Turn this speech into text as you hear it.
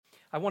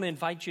I want to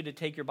invite you to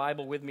take your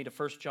Bible with me to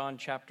 1 John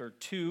chapter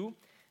 2.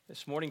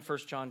 This morning, 1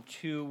 John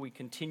 2, we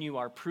continue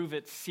our Prove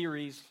It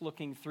series,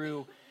 looking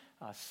through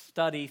a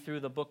study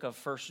through the book of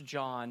 1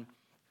 John.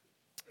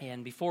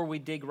 And before we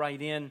dig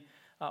right in,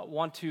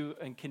 want to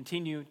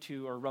continue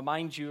to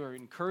remind you or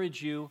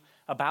encourage you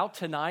about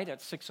tonight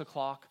at 6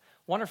 o'clock.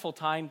 Wonderful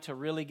time to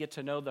really get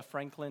to know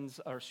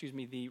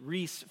the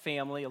Reese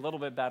family a little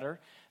bit better,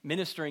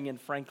 ministering in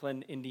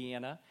Franklin,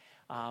 Indiana.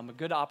 A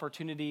good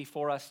opportunity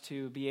for us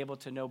to be able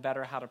to know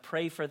better how to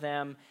pray for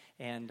them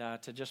and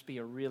to just be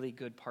a really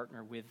good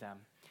partner with them.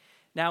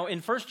 Now, in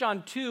 1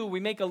 John 2, we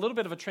make a little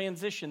bit of a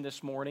transition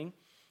this morning.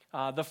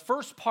 The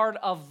first part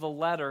of the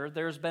letter,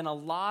 there's been a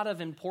lot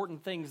of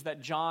important things that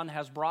John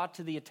has brought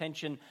to the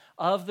attention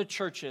of the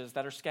churches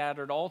that are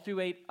scattered all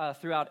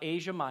throughout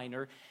Asia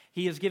Minor.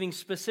 He is giving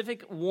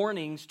specific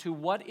warnings to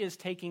what is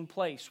taking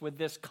place with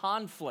this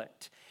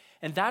conflict.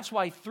 And that's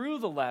why through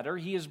the letter,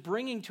 he is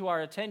bringing to our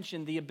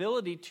attention the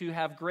ability to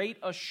have great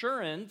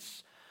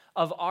assurance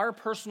of our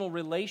personal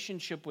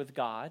relationship with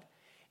God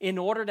in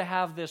order to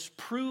have this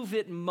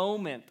prove-it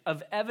moment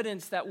of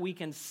evidence that we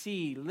can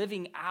see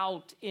living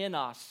out in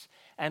us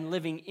and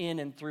living in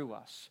and through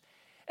us.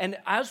 And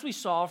as we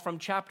saw from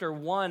chapter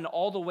 1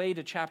 all the way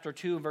to chapter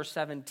 2, verse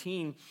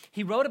 17,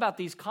 he wrote about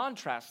these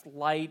contrasts,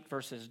 light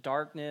versus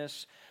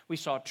darkness. We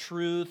saw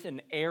truth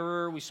and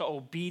error. We saw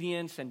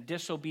obedience and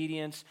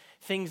disobedience,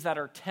 things that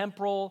are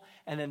temporal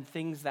and then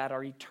things that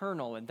are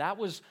eternal. And that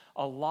was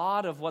a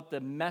lot of what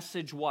the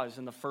message was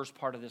in the first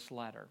part of this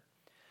letter.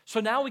 So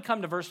now we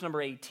come to verse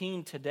number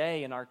 18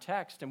 today in our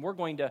text, and we're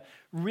going to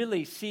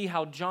really see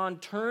how John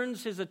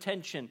turns his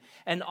attention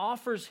and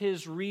offers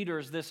his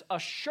readers this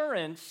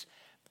assurance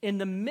in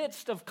the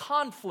midst of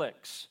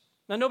conflicts.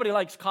 Now, nobody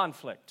likes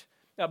conflict.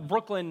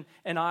 Brooklyn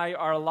and I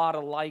are a lot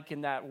alike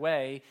in that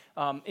way.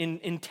 In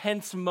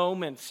intense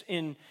moments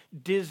in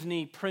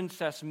Disney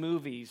princess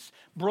movies,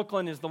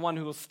 Brooklyn is the one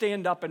who will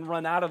stand up and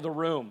run out of the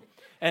room.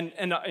 And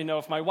you know,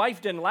 if my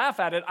wife didn't laugh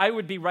at it, I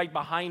would be right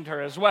behind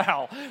her as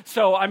well.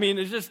 So, I mean,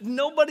 it's just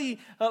nobody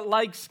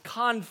likes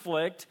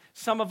conflict.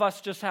 Some of us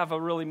just have a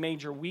really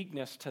major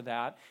weakness to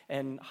that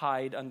and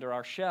hide under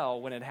our shell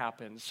when it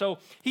happens. So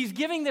he's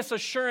giving this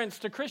assurance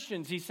to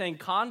Christians. He's saying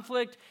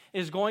conflict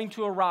is going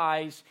to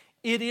arise.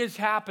 It is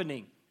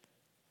happening.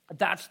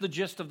 That's the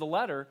gist of the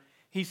letter.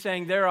 He's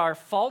saying there are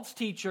false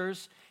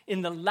teachers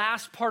in the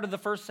last part of the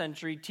first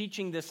century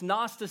teaching this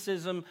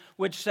Gnosticism,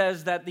 which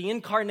says that the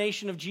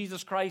incarnation of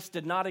Jesus Christ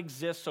did not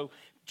exist, so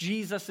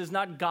Jesus is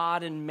not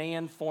God in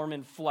man form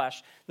and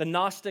flesh. The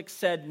Gnostics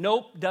said,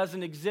 nope,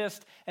 doesn't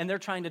exist, and they're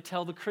trying to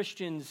tell the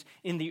Christians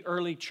in the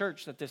early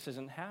church that this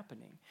isn't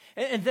happening.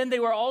 And then they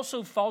were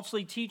also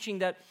falsely teaching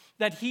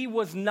that he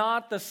was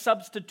not the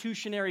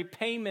substitutionary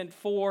payment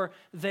for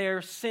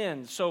their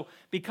sins. So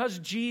because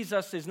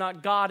Jesus is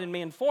not God in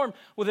man form,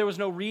 well, there was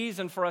no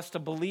reason for us to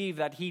believe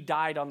that he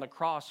died on the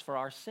cross for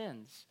our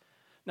sins.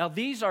 Now,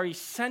 these are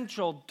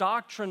essential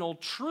doctrinal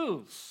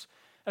truths.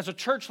 As a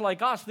church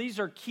like us, these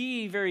are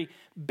key, very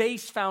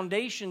base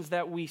foundations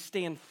that we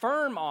stand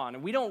firm on.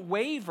 And we don't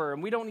waver,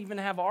 and we don't even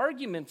have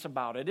arguments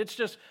about it. It's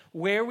just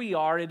where we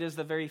are. It is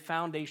the very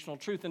foundational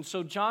truth. And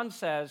so John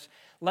says,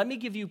 let me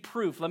give you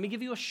proof. Let me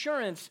give you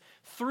assurance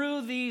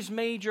through these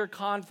major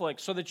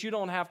conflicts so that you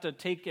don't have to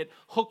take it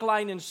hook,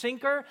 line, and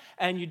sinker,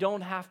 and you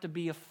don't have to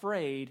be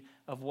afraid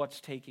of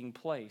what's taking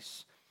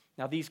place.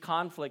 Now, these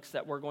conflicts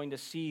that we're going to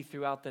see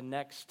throughout the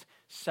next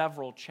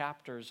several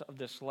chapters of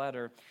this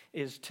letter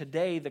is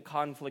today the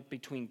conflict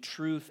between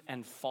truth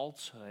and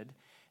falsehood,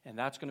 and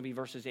that's going to be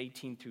verses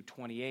 18 through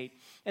 28.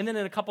 And then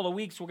in a couple of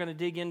weeks, we're going to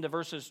dig into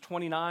verses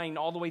 29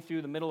 all the way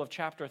through the middle of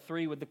chapter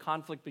 3 with the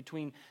conflict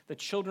between the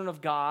children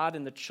of God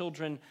and the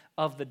children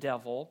of the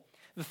devil.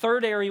 The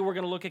third area we're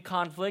going to look at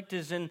conflict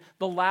is in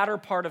the latter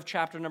part of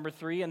chapter number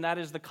 3, and that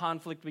is the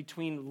conflict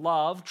between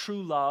love,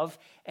 true love,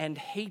 and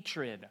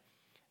hatred.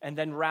 And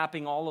then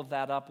wrapping all of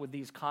that up with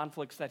these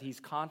conflicts that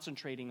he's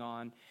concentrating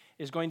on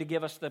is going to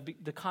give us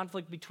the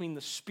conflict between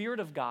the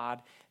Spirit of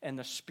God and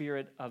the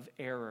spirit of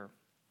error.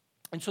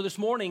 And so this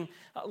morning,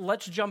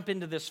 let's jump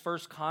into this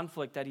first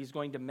conflict that he's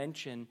going to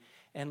mention,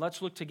 and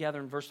let's look together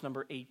in verse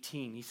number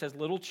 18. He says,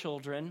 little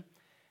children,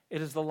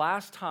 it is the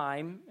last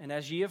time, and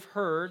as ye have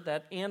heard,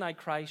 that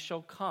Antichrist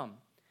shall come.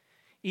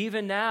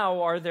 Even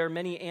now are there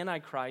many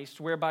Antichrists,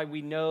 whereby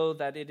we know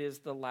that it is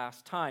the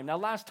last time. Now,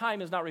 last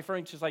time is not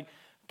referring to just like,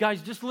 guys,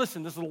 just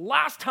listen. This is the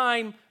last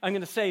time I'm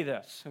going to say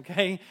this,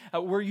 okay?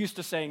 We're used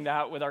to saying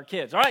that with our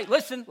kids. All right,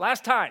 listen,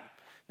 last time.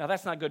 Now,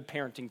 that's not good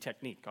parenting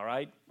technique, all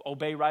right?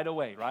 Obey right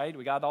away, right?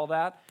 We got all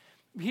that?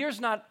 Here's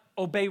not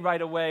obey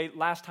right away,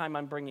 last time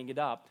I'm bringing it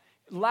up.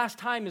 Last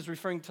time is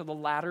referring to the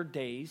latter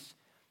days.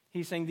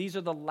 He's saying these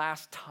are the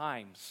last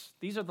times.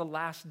 These are the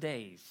last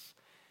days.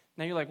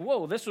 Now you're like,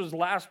 whoa, this was the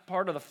last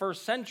part of the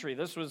first century.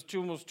 This was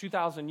almost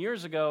 2,000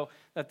 years ago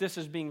that this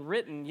is being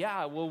written.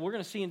 Yeah, well, we're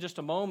going to see in just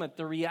a moment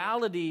the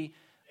reality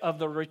of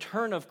the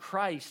return of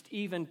Christ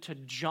even to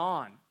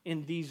John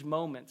in these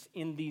moments,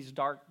 in these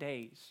dark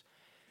days.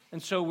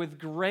 And so with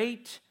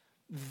great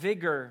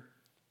vigor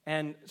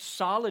and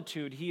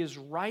solitude, he is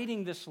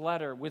writing this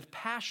letter with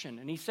passion.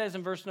 And he says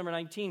in verse number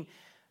 19,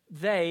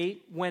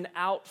 they went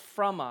out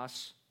from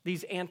us,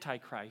 these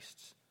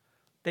antichrists.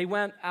 They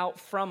went out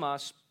from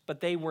us, but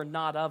they were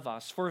not of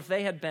us. For if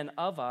they had been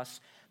of us,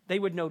 they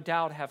would no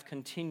doubt have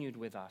continued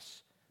with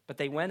us. But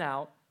they went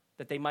out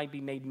that they might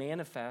be made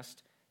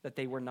manifest that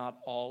they were not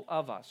all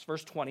of us.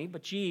 Verse 20,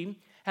 but ye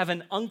have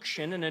an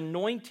unction, an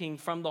anointing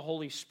from the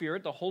Holy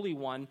Spirit, the Holy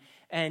One,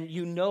 and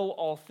you know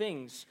all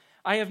things.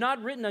 I have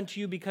not written unto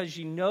you because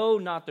you know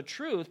not the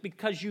truth,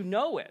 because you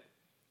know it,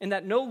 and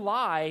that no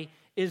lie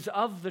is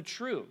of the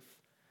truth.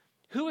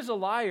 Who is a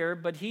liar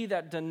but he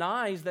that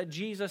denies that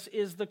Jesus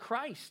is the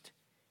Christ?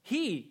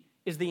 He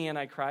is the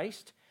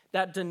Antichrist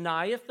that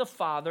denieth the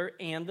Father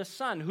and the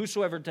Son.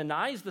 Whosoever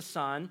denies the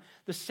Son,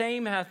 the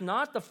same hath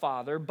not the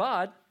Father,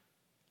 but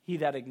he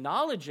that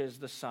acknowledges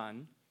the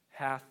Son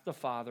hath the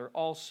Father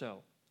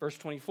also. Verse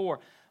 24,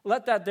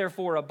 let that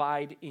therefore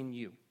abide in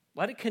you.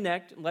 Let it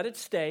connect, let it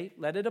stay,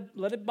 let it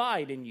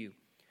abide in you,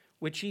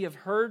 which ye have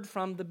heard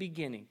from the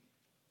beginning.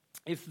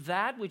 If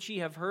that which ye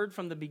have heard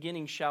from the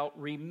beginning shall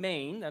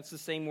remain, that's the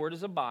same word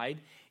as abide,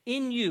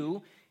 in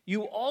you,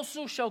 you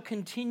also shall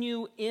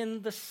continue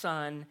in the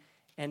Son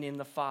and in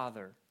the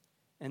Father.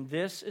 And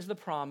this is the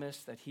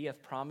promise that he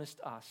hath promised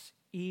us,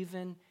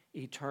 even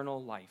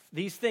eternal life.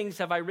 These things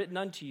have I written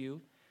unto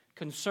you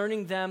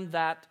concerning them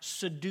that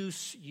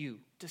seduce you,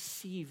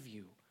 deceive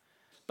you.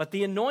 But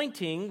the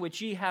anointing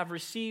which ye have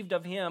received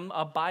of him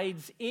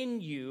abides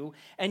in you,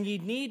 and ye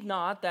need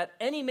not that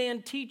any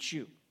man teach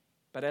you,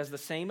 but as the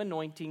same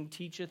anointing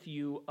teacheth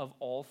you of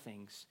all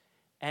things,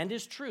 and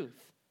is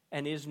truth,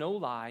 and is no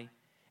lie,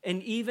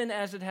 and even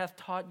as it hath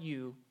taught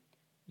you,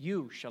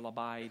 you shall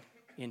abide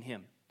in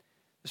him.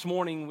 This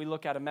morning we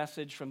look at a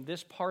message from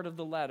this part of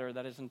the letter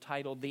that is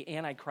entitled, The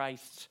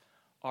Antichrists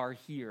Are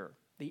Here.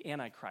 The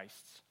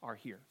Antichrists are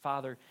here.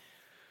 Father,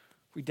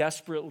 we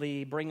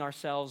desperately bring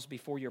ourselves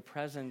before your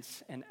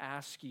presence and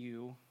ask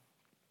you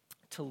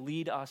to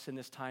lead us in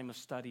this time of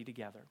study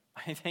together.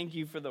 I thank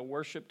you for the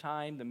worship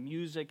time, the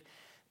music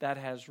that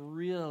has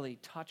really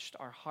touched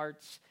our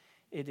hearts.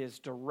 It has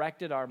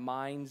directed our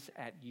minds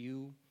at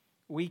you.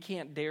 We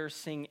can't dare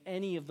sing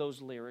any of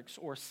those lyrics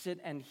or sit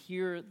and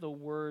hear the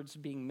words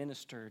being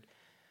ministered,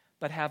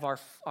 but have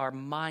our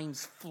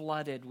minds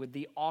flooded with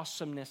the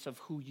awesomeness of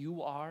who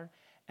you are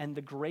and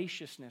the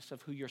graciousness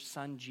of who your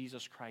Son,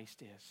 Jesus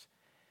Christ, is.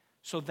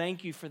 So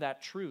thank you for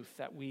that truth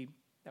that we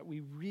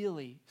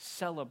really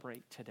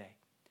celebrate today.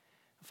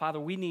 Father,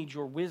 we need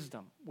your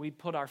wisdom. We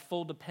put our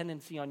full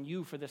dependency on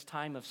you for this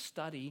time of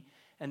study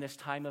and this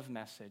time of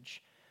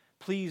message.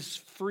 Please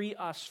free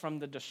us from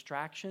the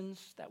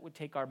distractions that would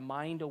take our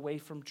mind away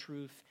from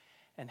truth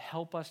and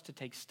help us to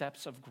take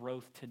steps of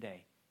growth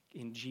today.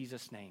 In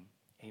Jesus' name,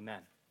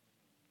 amen.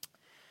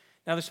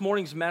 Now, this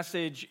morning's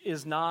message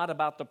is not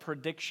about the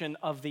prediction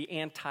of the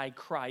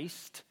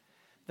Antichrist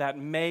that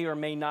may or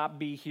may not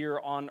be here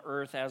on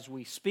earth as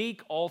we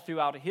speak. All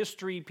throughout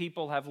history,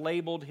 people have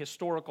labeled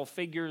historical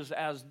figures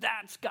as,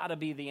 that's got to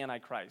be the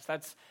Antichrist.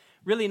 That's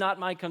really not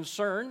my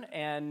concern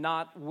and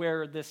not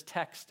where this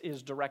text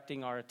is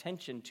directing our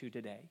attention to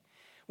today.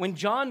 When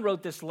John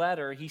wrote this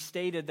letter, he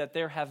stated that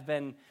there have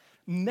been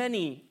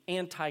many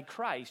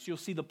antichrists. You'll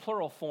see the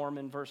plural form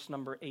in verse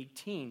number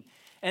 18.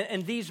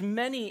 And these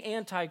many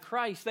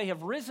antichrists, they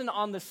have risen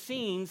on the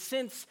scene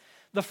since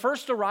the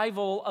first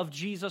arrival of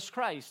Jesus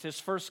Christ. His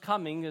first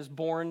coming is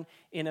born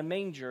in a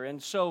manger.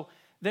 And so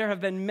there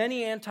have been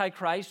many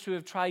antichrists who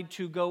have tried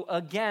to go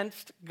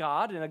against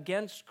God and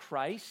against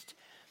Christ,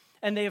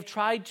 and they have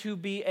tried to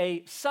be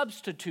a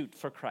substitute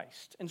for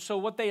Christ. And so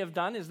what they have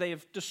done is they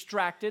have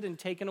distracted and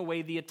taken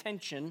away the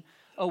attention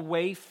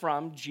away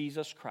from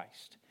Jesus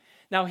Christ.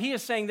 Now, he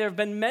is saying there have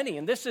been many,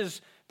 and this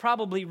is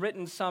probably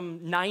written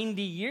some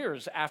 90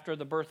 years after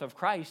the birth of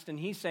Christ, and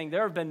he's saying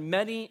there have been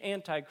many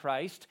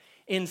antichrists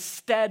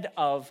instead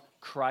of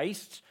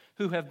Christ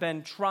who have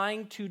been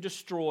trying to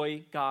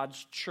destroy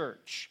God's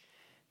church.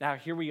 Now,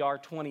 here we are,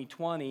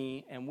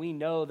 2020, and we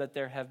know that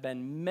there have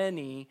been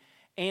many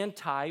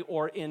anti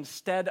or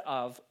instead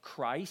of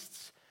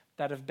Christs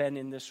that have been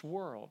in this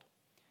world.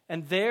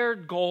 And their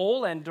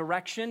goal and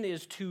direction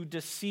is to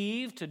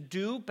deceive, to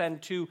dupe,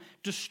 and to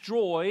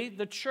destroy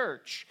the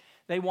church.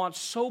 They want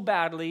so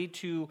badly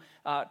to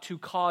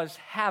cause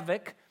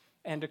havoc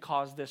and to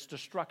cause this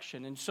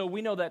destruction. And so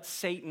we know that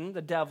Satan,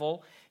 the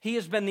devil, he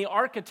has been the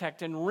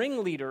architect and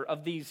ringleader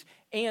of these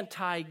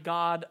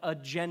anti-God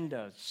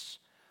agendas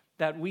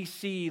that we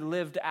see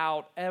lived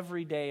out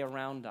every day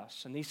around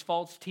us. And these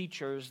false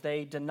teachers,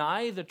 they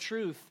deny the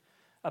truth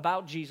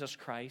about Jesus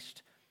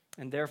Christ,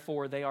 and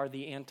therefore they are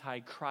the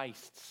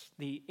antichrists,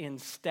 the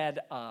instead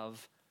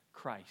of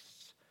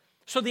Christs.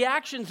 So the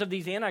actions of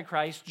these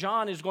antichrists,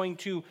 John is going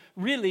to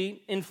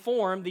really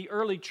inform the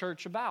early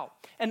church about.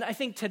 And I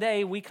think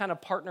today we kind of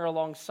partner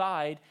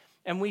alongside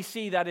And we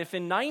see that if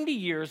in 90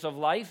 years of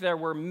life there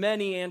were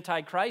many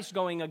antichrists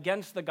going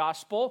against the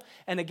gospel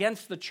and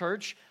against the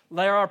church,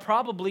 there are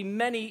probably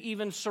many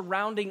even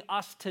surrounding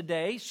us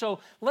today. So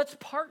let's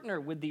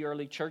partner with the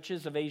early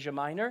churches of Asia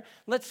Minor.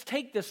 Let's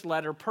take this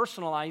letter,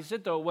 personalize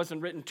it, though it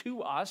wasn't written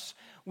to us.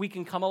 We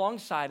can come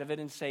alongside of it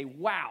and say,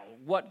 wow,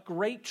 what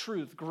great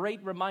truth,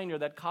 great reminder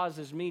that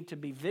causes me to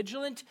be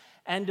vigilant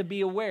and to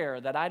be aware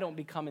that I don't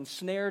become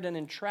ensnared and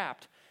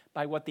entrapped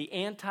by what the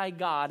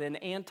anti-God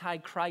and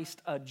anti-Christ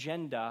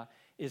agenda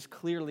is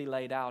clearly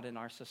laid out in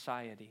our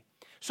society.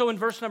 So in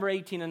verse number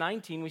 18 and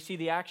 19, we see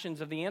the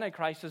actions of the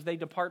Antichrist as they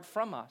depart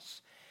from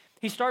us.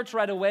 He starts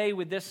right away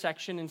with this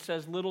section and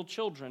says, little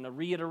children, a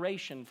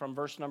reiteration from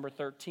verse number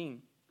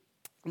 13.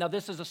 Now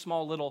this is a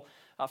small little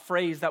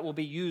phrase that will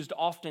be used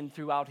often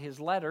throughout his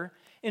letter.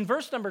 In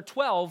verse number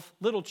 12,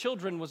 little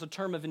children was a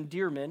term of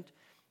endearment.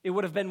 It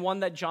would have been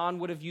one that John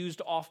would have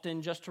used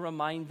often just to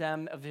remind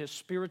them of his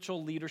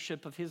spiritual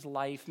leadership of his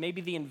life, maybe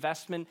the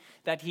investment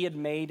that he had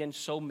made in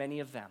so many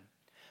of them.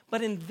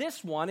 But in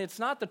this one, it's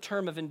not the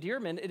term of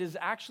endearment. It is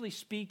actually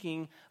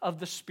speaking of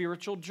the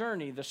spiritual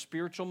journey, the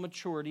spiritual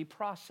maturity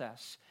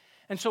process.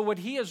 And so what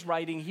he is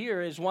writing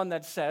here is one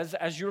that says,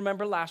 as you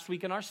remember last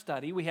week in our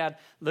study, we had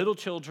little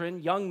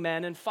children, young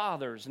men, and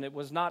fathers. And it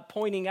was not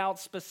pointing out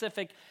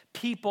specific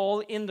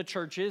people in the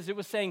churches. It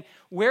was saying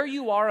where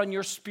you are on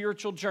your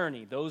spiritual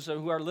journey. Those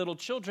who are little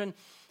children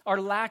are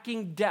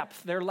lacking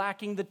depth. They're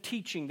lacking the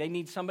teaching. They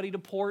need somebody to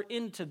pour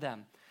into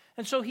them.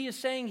 And so he is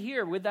saying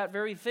here with that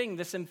very thing,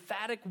 this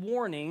emphatic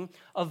warning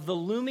of the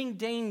looming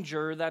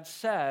danger that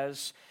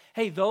says,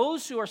 hey,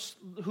 those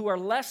who are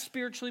less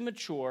spiritually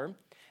mature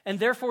and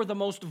therefore the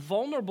most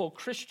vulnerable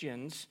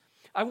Christians,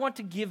 I want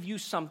to give you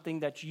something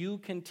that you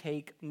can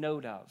take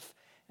note of.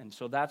 And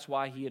so that's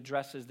why he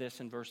addresses this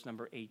in verse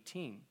number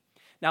 18.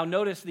 Now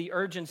notice the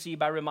urgency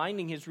by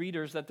reminding his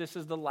readers that this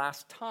is the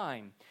last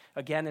time.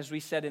 Again, as we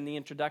said in the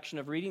introduction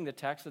of reading the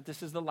text, that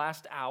this is the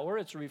last hour.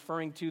 It's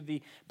referring to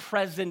the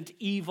present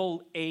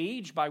evil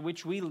age by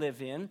which we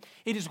live in.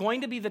 It is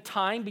going to be the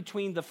time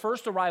between the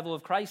first arrival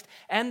of Christ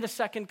and the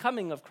second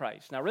coming of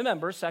Christ. Now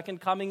remember, second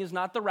coming is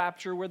not the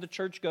rapture where the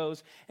church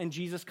goes and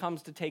Jesus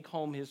comes to take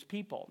home his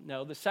people.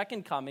 No, the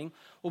second coming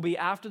will be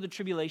after the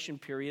tribulation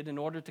period in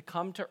order to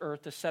come to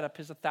earth to set up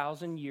his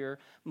 1,000-year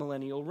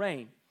millennial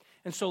reign.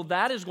 And so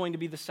that is going to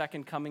be the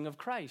second coming of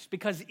Christ,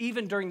 because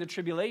even during the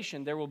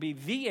tribulation, there will be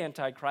the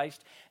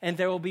Antichrist, and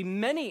there will be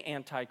many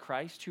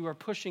Antichrists who are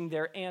pushing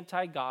their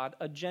anti-God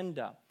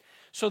agenda.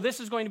 So this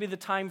is going to be the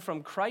time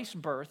from Christ's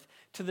birth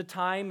to the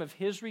time of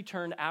his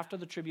return after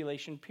the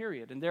tribulation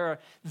period. And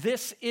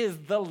this is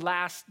the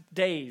last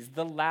days,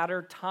 the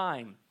latter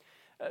time.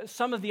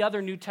 Some of the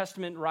other New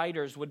Testament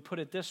writers would put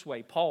it this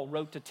way. Paul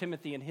wrote to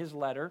Timothy in his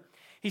letter.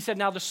 He said,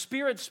 now the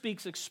Spirit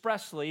speaks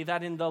expressly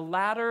that in the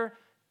latter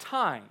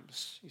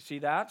times, you see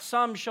that?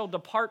 Some shall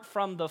depart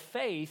from the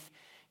faith,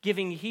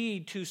 giving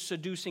heed to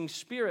seducing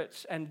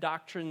spirits and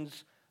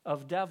doctrines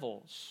of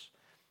devils.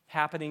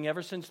 Happening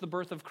ever since the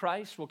birth of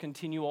Christ, will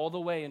continue all the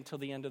way until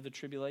the end of the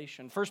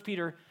tribulation. 1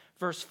 Peter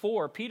verse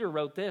 4, Peter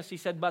wrote this. He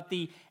said, but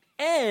the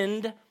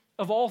end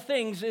of all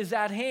things is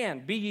at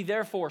hand. Be ye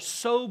therefore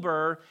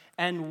sober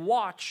and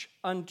watch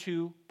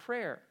unto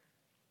prayer.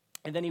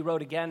 And then he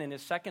wrote again in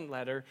his second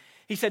letter,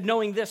 he said,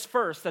 knowing this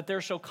first, that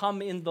there shall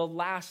come in the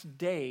last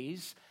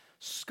days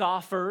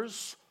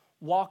scoffers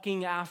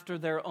walking after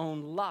their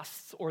own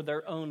lusts or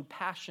their own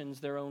passions,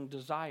 their own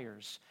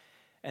desires.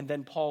 And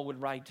then Paul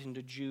would write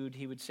into Jude,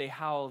 he would say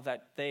how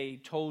that they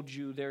told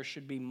you there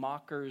should be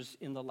mockers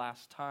in the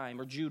last time.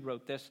 Or Jude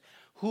wrote this,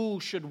 who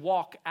should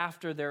walk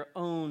after their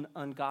own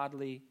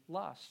ungodly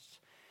lusts.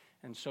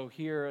 And so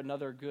here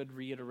another good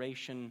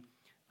reiteration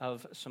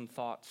of some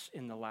thoughts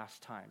in the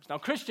last times. Now,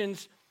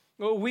 Christians,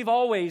 we've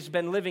always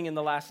been living in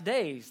the last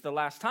days, the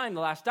last time,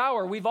 the last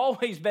hour. We've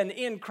always been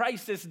in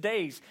crisis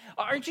days.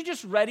 Aren't you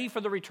just ready for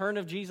the return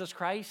of Jesus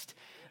Christ?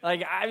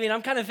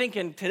 I'm kind of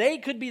thinking today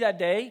could be that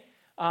day,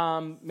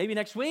 maybe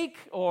next week,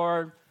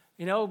 or,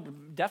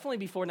 definitely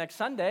before next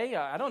Sunday.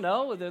 I don't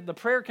know. The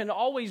prayer can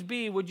always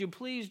be, would you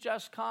please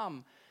just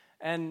come?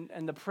 And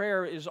the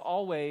prayer is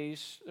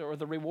always, or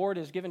the reward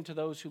is given to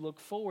those who look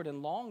forward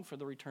and long for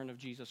the return of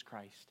Jesus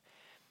Christ.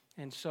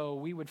 And so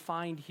we would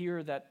find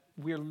here that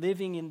we're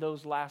living in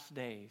those last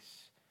days.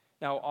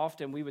 Now,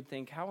 often we would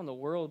think, how in the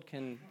world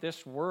can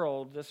this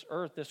world, this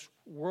earth, this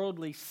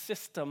worldly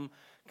system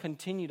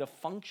continue to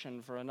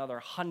function for another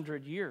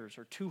 100 years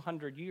or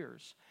 200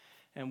 years?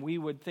 And we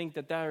would think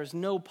that there is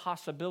no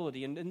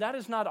possibility. And that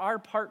is not our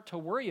part to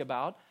worry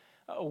about.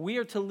 We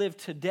are to live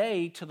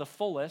today to the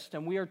fullest,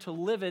 and we are to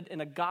live it in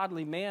a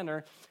godly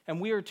manner, and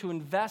we are to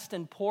invest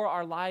and pour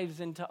our lives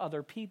into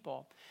other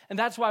people. And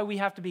that's why we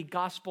have to be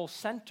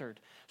gospel-centered,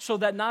 so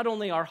that not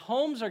only our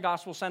homes are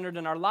gospel-centered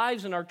and our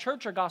lives and our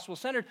church are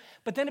gospel-centered,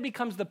 but then it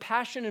becomes the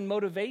passion and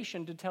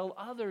motivation to tell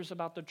others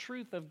about the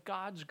truth of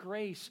God's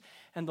grace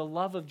and the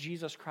love of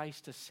Jesus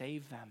Christ to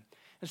save them.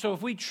 And so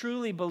if we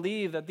truly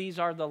believe that these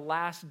are the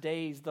last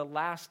days, the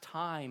last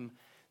time,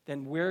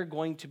 then we're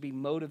going to be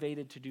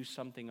motivated to do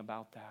something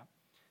about that.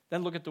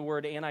 Then look at the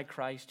word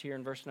Antichrist here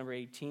in verse number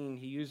 18.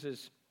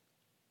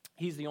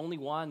 He's the only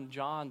one,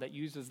 John, that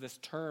uses this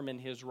term in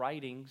his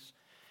writings.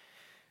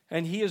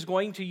 And he is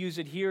going to use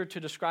it here to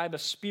describe a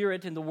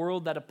spirit in the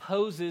world that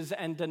opposes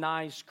and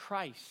denies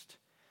Christ.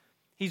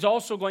 He's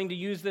also going to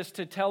use this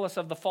to tell us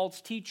of the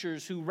false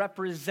teachers who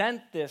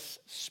represent this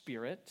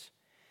spirit.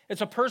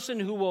 It's a person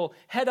who will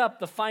head up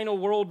the final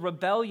world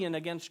rebellion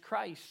against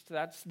Christ.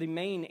 That's the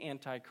main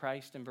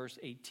Antichrist in verse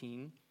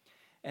 18.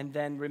 And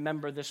then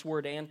remember, this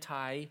word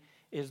anti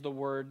is the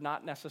word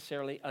not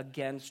necessarily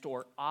against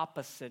or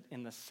opposite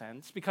in the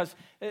sense, because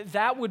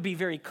that would be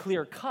very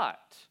clear cut.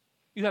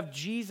 You have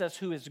Jesus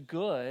who is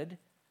good,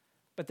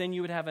 but then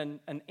you would have an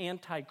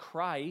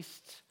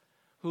Antichrist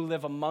who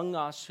live among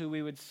us who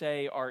we would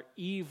say are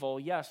evil,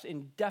 yes,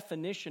 in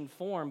definition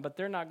form, but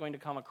they're not going to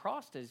come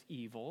across as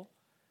evil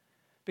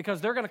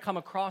because they're going to come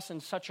across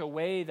in such a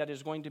way that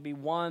is going to be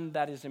one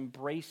that is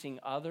embracing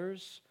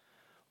others,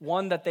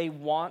 one that they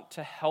want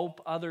to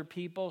help other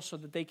people so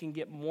that they can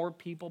get more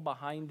people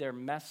behind their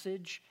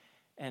message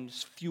and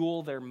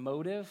fuel their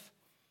motive.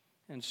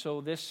 And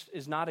so this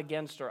is not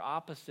against or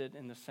opposite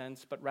in the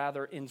sense, but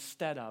rather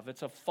instead of.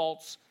 It's a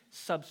false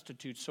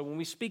substitute. So when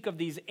we speak of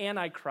these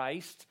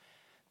antichrists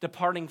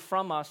departing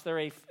from us,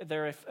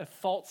 they're a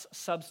false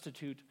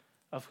substitute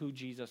of who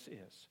Jesus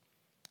is.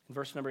 In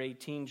verse number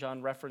 18,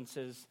 John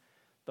references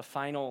the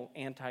final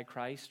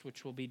antichrist,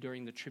 which will be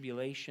during the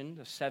tribulation,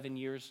 the 7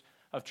 years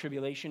of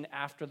tribulation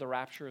after the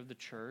rapture of the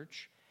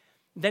church.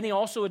 Then he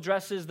also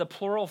addresses the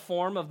plural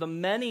form of the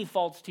many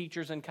false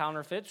teachers and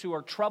counterfeits who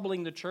are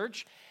troubling the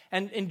church.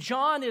 And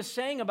John is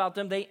saying about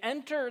them, they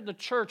enter the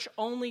church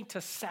only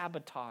to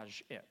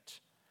sabotage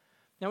it.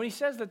 Now, when he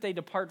says that they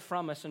depart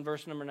from us in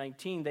verse number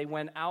 19, they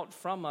went out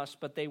from us,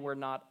 but they were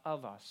not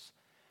of us.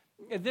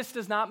 This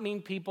does not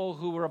mean people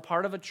who were a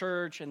part of a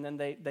church and then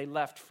they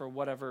left for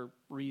whatever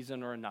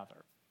reason or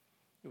another.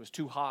 It was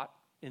too hot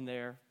in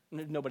there.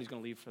 Nobody's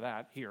going to leave for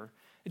that here.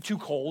 It's too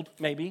cold,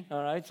 maybe,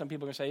 all right? Some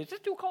people are going to say, it's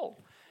just too cold,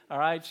 all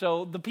right?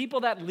 So the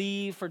people that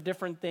leave for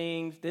different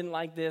things, didn't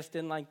like this,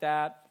 didn't like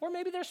that, or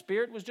maybe their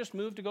spirit was just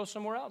moved to go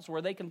somewhere else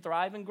where they can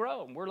thrive and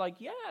grow. And we're like,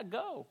 yeah,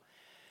 go.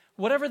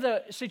 Whatever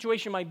the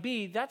situation might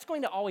be, that's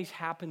going to always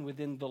happen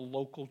within the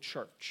local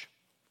church.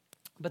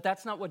 But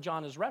that's not what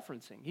John is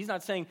referencing. He's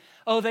not saying,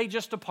 oh, they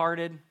just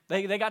departed.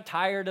 They got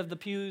tired of the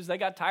pews. They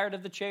got tired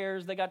of the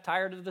chairs. They got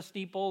tired of the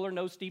steeple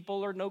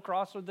or no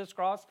cross or this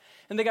cross.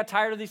 And they got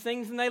tired of these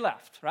things and they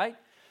left, right?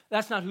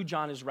 That's not who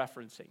John is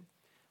referencing.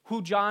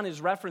 Who John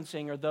is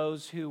referencing are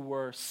those who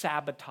were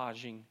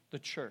sabotaging the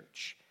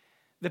church.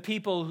 The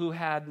people who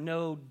had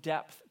no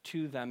depth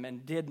to them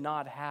and did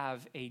not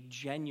have a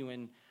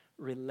genuine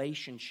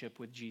relationship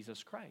with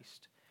Jesus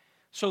Christ.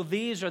 So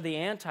these are the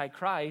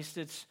antichrist.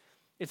 It's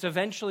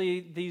eventually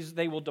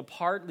they will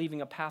depart,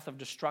 leaving a path of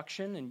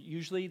destruction, and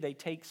usually they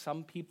take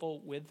some people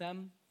with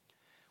them.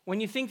 When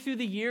you think through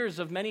the years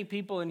of many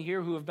people in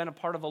here who have been a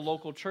part of a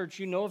local church,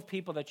 you know of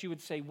people that you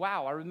would say,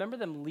 wow, I remember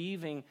them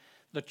leaving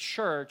the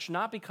church,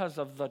 not because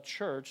of the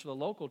church, the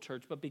local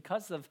church, but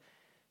because of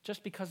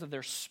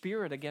their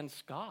spirit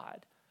against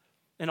God.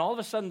 And all of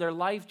a sudden, their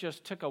life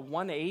just took a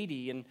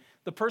 180. And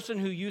the person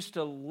who used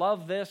to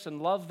love this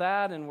and love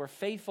that and were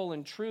faithful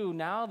and true,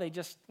 now they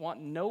just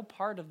want no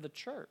part of the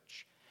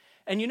church.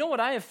 And you know what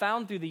I have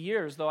found through the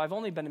years, though I've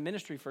only been in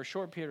ministry for a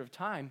short period of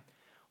time,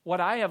 what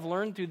I have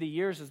learned through the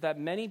years is that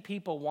many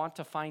people want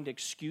to find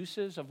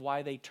excuses of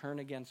why they turn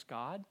against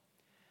God,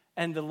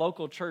 and the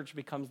local church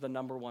becomes the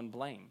number one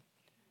blame.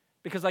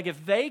 Because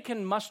if they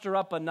can muster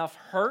up enough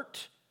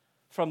hurt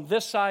from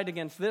this side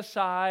against this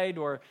side,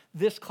 or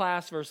this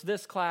class versus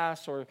this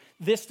class, or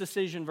this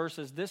decision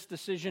versus this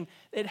decision,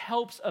 it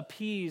helps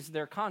appease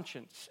their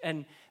conscience,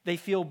 and they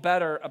feel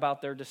better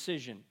about their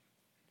decision.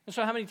 And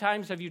so how many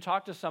times have you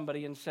talked to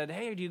somebody and said,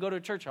 hey, do you go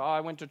to church? Oh,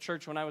 I went to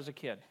church when I was a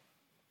kid.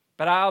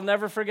 But I'll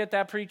never forget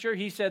that preacher.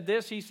 He said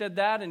this, he said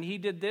that, and he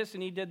did this,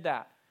 and he did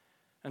that.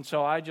 And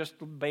so I just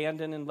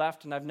abandoned and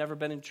left, and I've never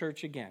been in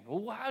church again.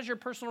 Well, how's your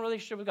personal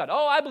relationship with God?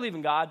 Oh, I believe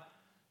in God,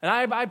 and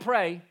I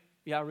pray.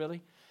 Yeah,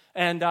 really?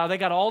 And they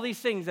got all these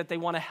things that they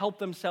want to help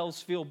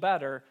themselves feel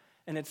better,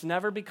 and it's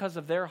never because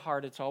of their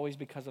heart. It's always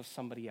because of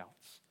somebody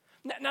else.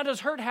 Now, does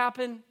hurt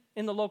happen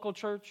in the local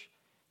church?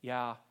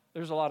 Yeah,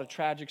 there's a lot of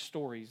tragic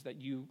stories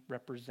that you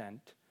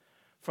represent,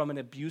 from an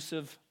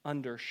abusive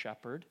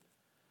under-shepherd,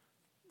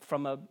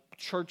 from a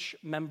church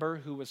member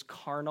who was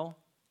carnal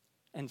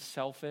and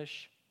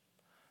selfish,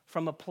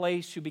 from a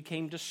place who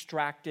became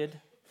distracted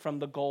from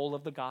the goal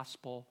of the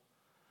gospel,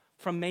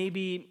 from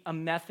maybe a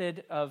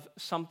method of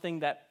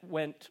something that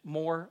went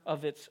more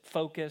of its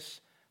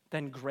focus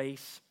than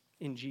grace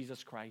in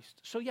Jesus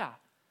Christ. So yeah,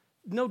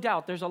 no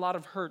doubt there's a lot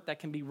of hurt that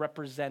can be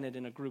represented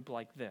in a group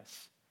like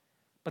this.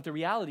 But the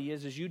reality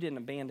is you didn't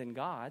abandon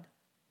God.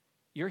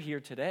 You're here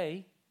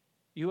today.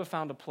 You have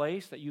found a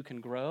place that you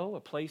can grow,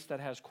 a place that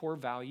has core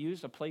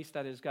values, a place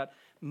that has got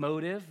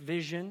motive,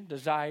 vision,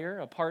 desire,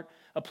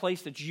 a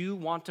place that you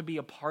want to be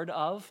a part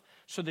of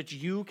so that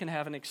you can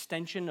have an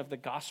extension of the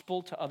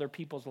gospel to other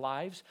people's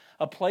lives,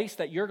 a place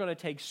that you're going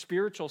to take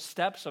spiritual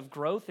steps of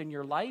growth in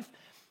your life.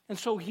 And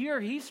so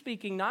here he's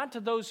speaking not to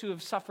those who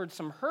have suffered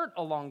some hurt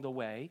along the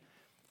way.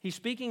 He's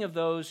speaking of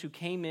those who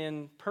came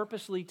in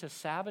purposely to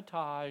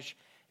sabotage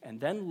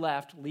and then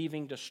left,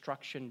 leaving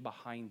destruction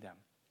behind them.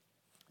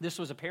 This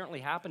was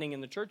apparently happening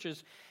in the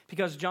churches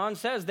because John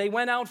says they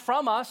went out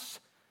from us,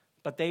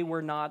 but they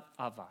were not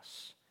of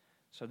us.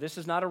 So this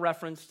is not a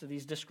reference to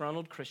these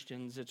disgruntled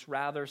Christians. It's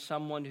rather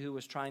someone who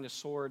was trying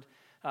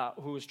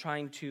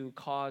to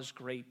cause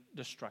great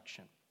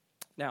destruction.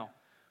 Now,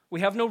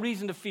 we have no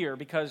reason to fear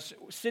because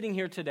sitting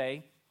here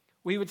today,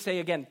 we would say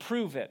again,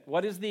 prove it.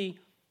 What is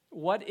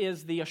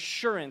the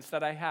assurance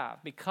that I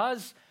have?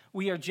 Because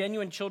we are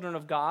genuine children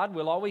of God,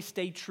 we'll always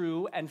stay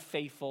true and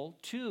faithful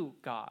to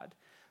God.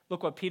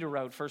 Look what Peter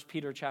wrote, 1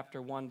 Peter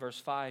chapter 1, verse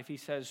 5. He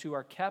says, who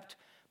are kept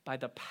by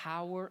the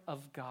power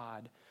of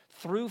God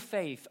through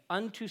faith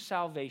unto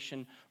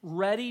salvation,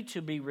 ready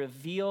to be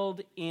revealed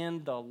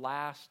in the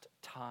last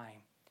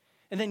time.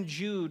 And then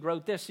Jude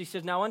wrote this. He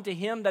says, now unto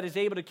him that is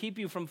able to keep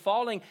you from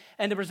falling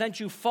and to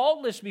present you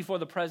faultless before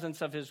the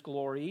presence of his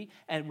glory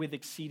and with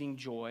exceeding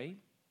joy.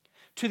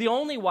 To the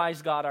only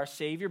wise God, our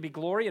Savior, be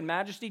glory and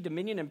majesty,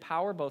 dominion and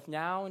power, both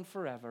now and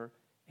forever.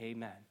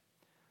 Amen.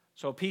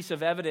 So a piece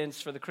of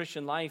evidence for the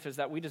Christian life is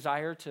that we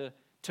desire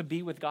to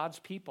be with God's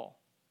people.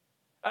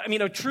 I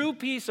mean, a true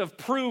piece of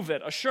prove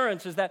it,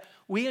 assurance, is that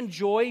we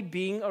enjoy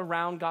being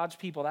around God's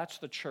people. That's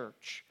the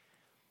church.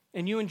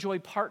 And you enjoy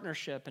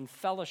partnership and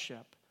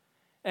fellowship.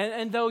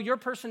 And though your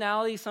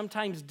personality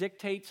sometimes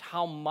dictates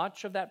how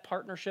much of that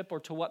partnership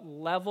or to what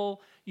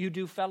level you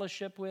do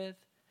fellowship with,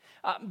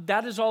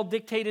 that is all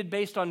dictated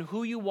based on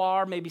who you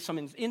are, maybe some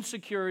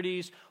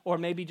insecurities, or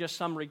maybe just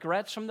some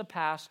regrets from the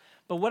past.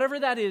 But whatever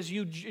that is,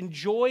 you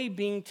enjoy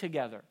being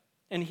together.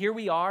 And here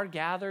we are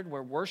gathered,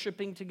 we're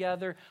worshiping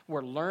together,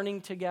 we're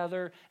learning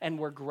together, and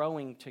we're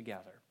growing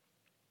together.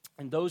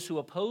 And those who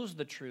oppose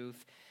the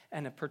truth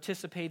and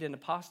participate in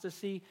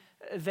apostasy,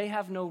 they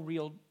have no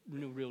real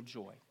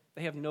joy.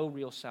 They have no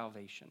real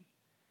salvation.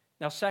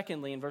 Now,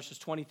 secondly, in verses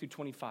 20 through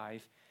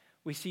 25,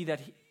 we see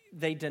that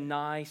they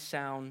deny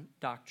sound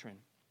doctrine.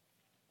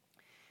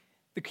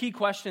 The key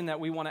question that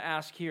we want to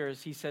ask here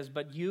is, he says,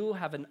 but you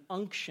have an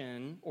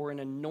unction or an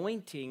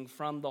anointing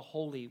from the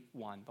Holy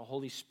One, the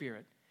Holy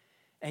Spirit,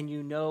 and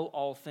you know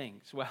all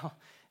things. Well,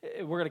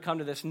 we're going to come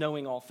to this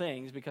knowing all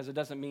things because it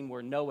doesn't mean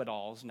we're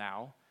know-it-alls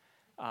now,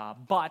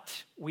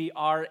 but we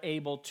are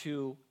able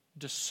to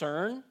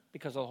discern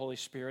because of the Holy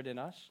Spirit in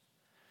us.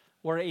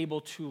 We're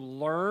able to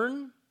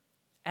learn,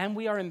 and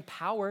we are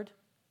empowered.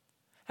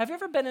 Have you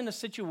ever been in a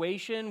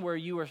situation where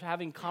you were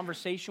having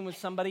conversation with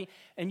somebody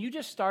and you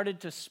just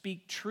started to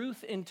speak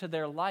truth into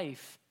their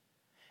life?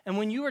 And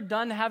when you were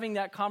done having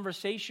that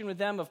conversation with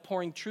them of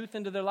pouring truth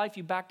into their life,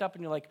 you backed up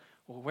and you're like,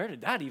 well, where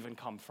did that even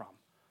come from?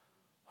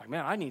 Like,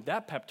 man, I need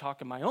that pep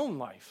talk in my own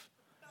life.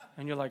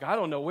 And you're like, I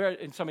don't know where.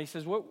 And somebody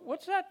says,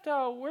 what's that?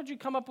 Where'd you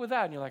come up with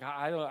that? And you're like,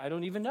 I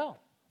don't even know.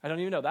 I don't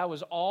even know. That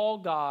was all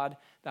God.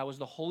 That was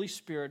the Holy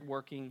Spirit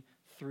working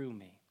through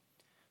me.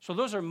 So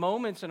those are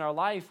moments in our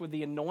life with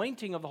the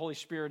anointing of the Holy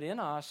Spirit in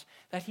us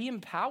that he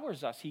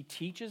empowers us. He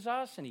teaches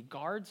us and he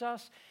guards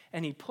us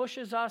and he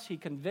pushes us, he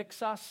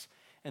convicts us,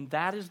 and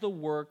that is the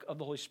work of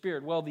the Holy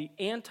Spirit. Well, the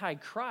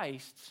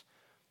antichrists,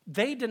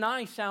 they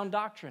deny sound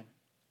doctrine.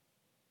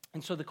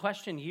 And so the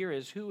question here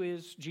is, who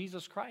is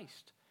Jesus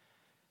Christ?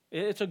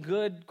 It's a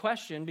good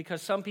question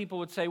because some people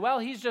would say, well,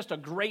 he's just a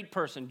great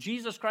person.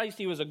 Jesus Christ,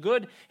 he was a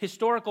good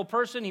historical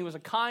person. He was a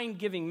kind,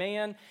 giving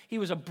man. He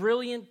was a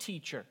brilliant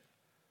teacher.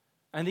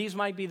 And these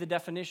might be the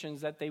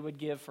definitions that they would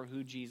give for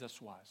who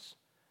Jesus was.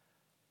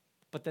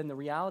 But then the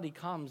reality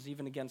comes,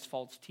 even against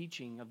false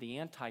teaching of the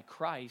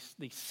Antichrist,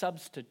 the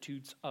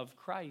substitutes of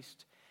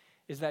Christ,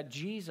 is that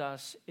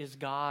Jesus is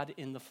God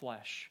in the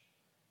flesh.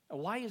 And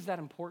why is that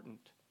important?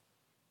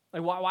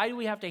 Like, why do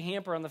we have to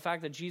hamper on the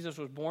fact that Jesus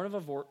was born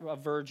of a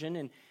virgin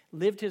and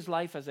lived his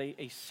life as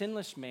a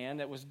sinless man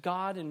that was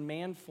God in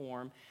man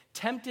form,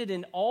 tempted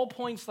in all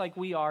points like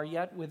we are,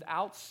 yet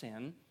without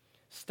sin?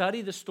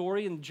 Study the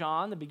story in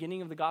John, the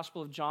beginning of the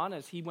Gospel of John,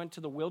 as he went to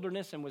the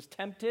wilderness and was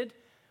tempted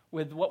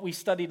with what we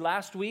studied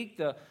last week,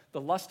 the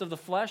lust of the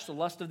flesh, the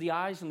lust of the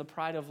eyes, and the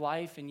pride of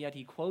life. And yet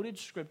he quoted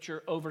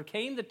Scripture,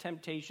 overcame the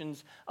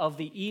temptations of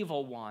the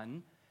evil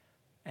one,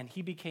 and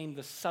he became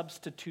the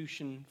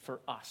substitution for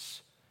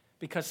us.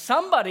 Because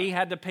somebody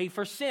had to pay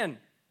for sin.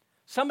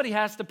 Somebody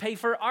has to pay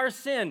for our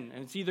sin.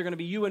 And it's either going to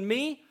be you and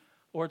me,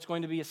 or it's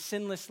going to be a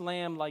sinless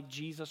lamb like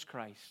Jesus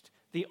Christ.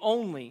 The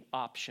only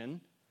option,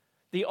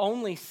 the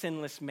only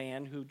sinless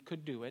man who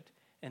could do it,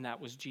 and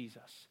that was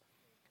Jesus.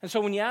 And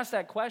so when you ask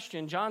that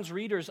question, John's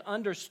readers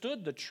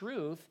understood the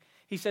truth.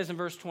 He says in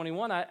verse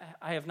 21, I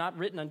have not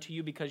written unto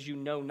you because you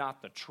know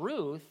not the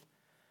truth,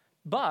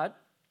 but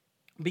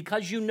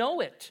because you know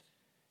it,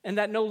 and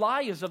that no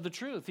lie is of the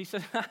truth. He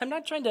said, I'm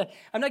not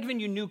giving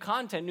you new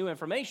content, new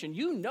information.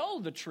 You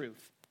know the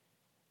truth.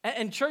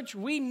 And church,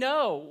 we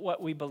know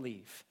what we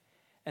believe.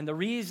 And the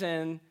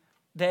reason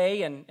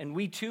they and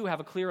we too have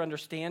a clear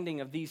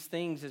understanding of these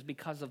things is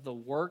because of the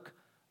work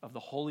of the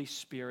Holy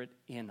Spirit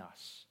in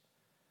us.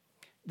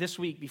 This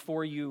week,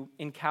 before you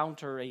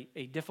encounter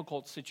a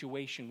difficult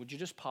situation, would you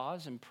just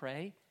pause and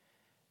pray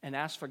and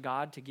ask for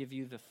God to give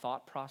you the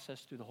thought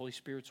process through the Holy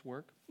Spirit's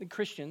work? And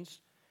Christians,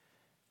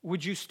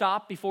 would you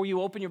stop before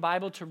you open your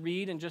Bible to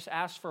read and just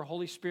ask for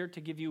Holy Spirit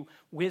to give you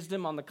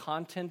wisdom on the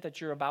content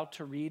that you're about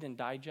to read and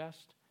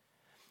digest?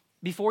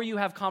 Before you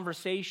have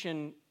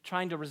conversation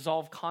trying to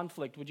resolve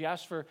conflict, would you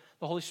ask for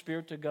the Holy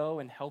Spirit to go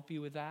and help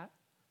you with that?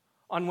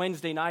 On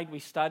Wednesday night, we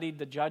studied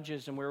the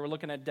Judges, and we were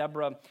looking at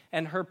Deborah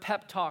and her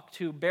pep talk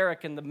to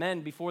Barak and the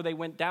men before they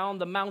went down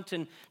the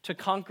mountain to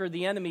conquer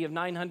the enemy of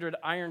 900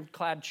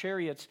 ironclad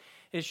chariots.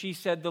 As she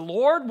said, the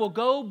Lord will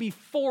go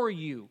before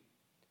you.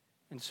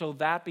 And so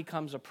that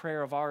becomes a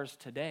prayer of ours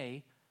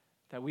today,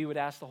 that we would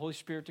ask the Holy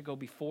Spirit to go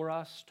before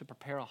us, to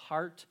prepare a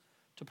heart,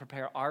 to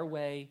prepare our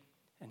way,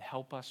 and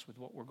help us with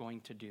what we're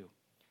going to do.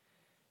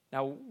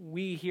 Now,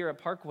 we here at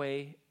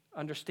Parkway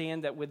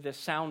understand that with this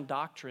sound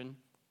doctrine,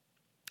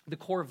 the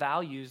core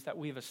values that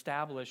we've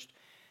established,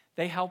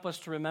 they help us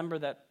to remember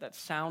that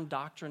sound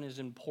doctrine is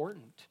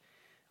important.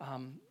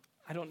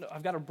 I don't know,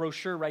 I've got a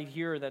brochure right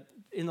here that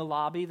in the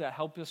lobby that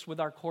help us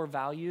with our core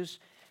values.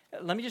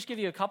 Let me just give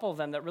you a couple of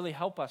them that really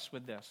help us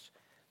with this.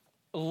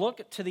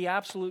 Look to the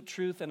absolute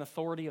truth and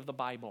authority of the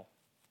Bible.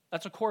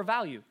 That's a core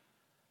value.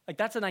 Like,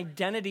 that's an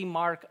identity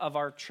mark of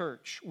our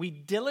church. We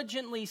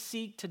diligently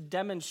seek to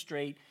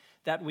demonstrate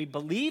that we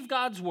believe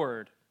God's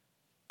word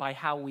by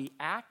how we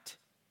act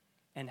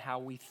and how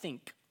we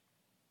think.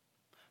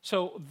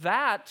 So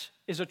that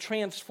is a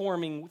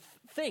transforming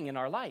thing in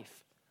our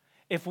life.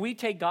 If we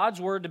take God's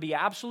word to be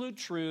absolute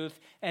truth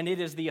and it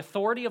is the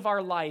authority of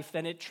our life,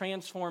 then it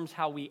transforms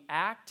how we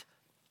act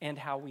and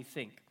how we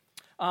think.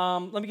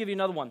 Let me give you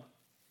another one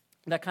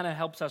that kind of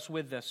helps us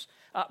with this.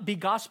 Be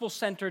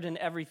gospel-centered in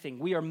everything.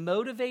 We are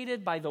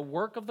motivated by the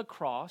work of the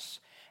cross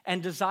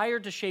and desire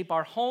to shape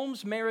our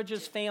homes,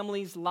 marriages,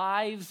 families,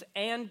 lives,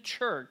 and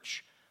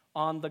church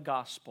on the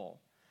gospel.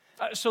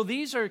 So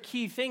these are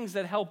key things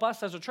that help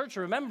us as a church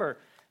to remember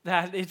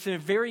that it's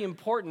very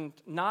important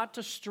not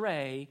to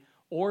stray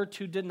or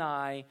to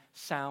deny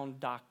sound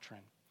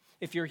doctrine.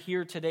 If you're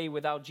here today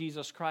without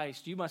Jesus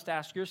Christ, you must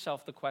ask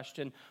yourself the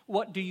question,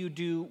 what do you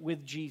do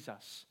with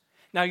Jesus?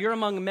 Now, you're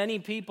among many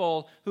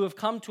people who have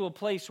come to a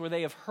place where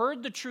they have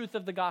heard the truth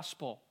of the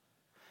gospel.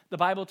 The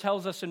Bible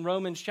tells us in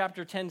Romans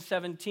chapter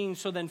 10:17,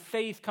 so then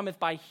faith cometh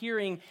by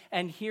hearing,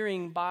 and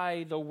hearing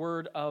by the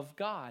word of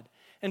God.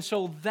 And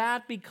so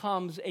that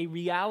becomes a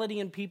reality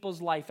in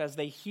people's life. As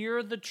they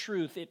hear the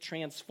truth, it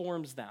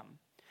transforms them.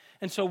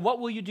 And so what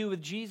will you do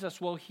with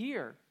Jesus? Well,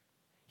 hear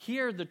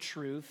the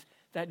truth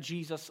that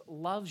Jesus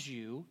loves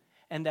you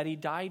and that he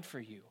died for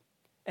you.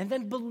 And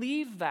then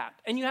believe that.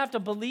 And you have to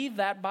believe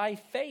that by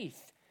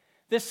faith.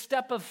 This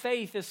step of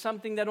faith is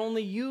something that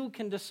only you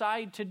can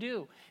decide to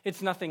do.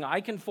 It's nothing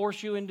I can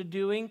force you into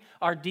doing.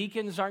 Our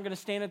deacons aren't going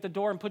to stand at the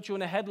door and put you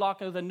in a headlock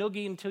with a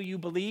noogie until you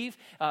believe.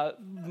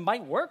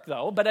 Might work,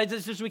 though, but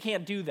it's just we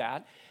can't do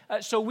that.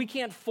 So we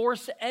can't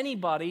force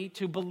anybody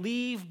to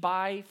believe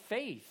by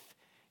faith.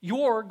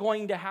 You're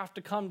going to have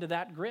to come to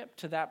that grip,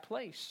 to that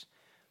place.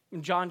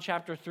 In John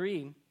chapter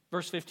 3,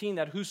 verse 15,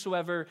 that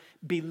whosoever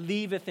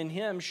believeth in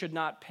him should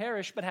not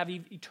perish, but have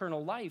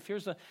eternal life.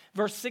 Here's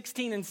verse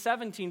 16 and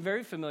 17,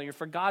 very familiar.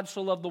 For God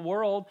so loved the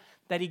world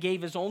that he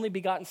gave his only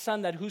begotten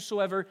Son, that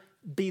whosoever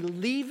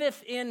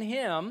believeth in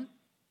him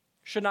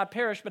should not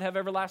perish, but have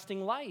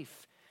everlasting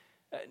life.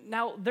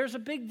 Now, there's a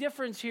big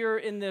difference here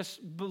in this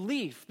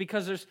belief,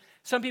 because there's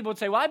some people would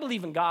say, well, I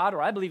believe in God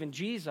or I believe in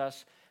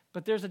Jesus,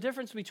 but there's a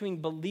difference between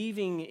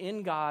believing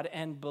in God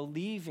and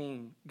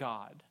believing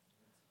God.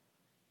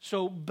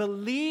 So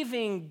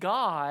believing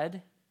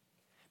God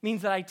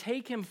means that I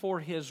take him for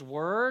his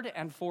word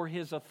and for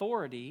his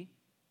authority.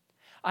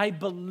 I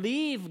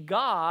believe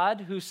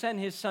God who sent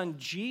his son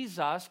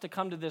Jesus to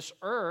come to this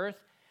earth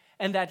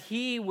and that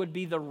he would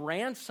be the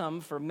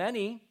ransom for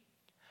many.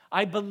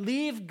 I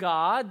believe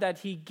God that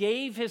he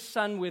gave his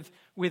son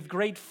with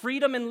great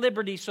freedom and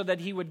liberty so that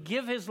he would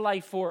give his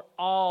life for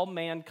all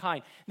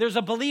mankind. There's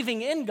a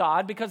believing in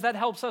God because that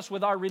helps us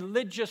with our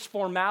religious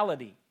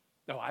formality.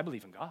 Oh, I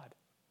believe in God.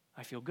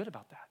 I feel good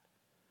about that.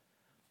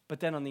 But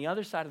then on the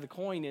other side of the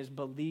coin is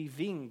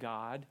believing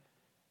God,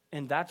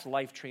 and that's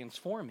life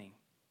transforming.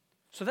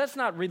 So that's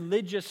not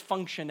religious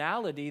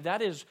functionality.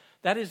 That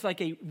is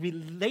like a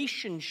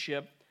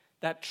relationship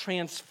that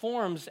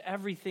transforms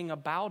everything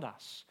about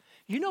us.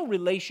 You know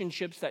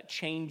relationships that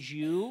change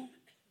you.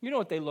 You know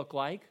what they look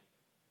like.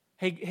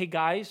 Hey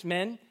guys,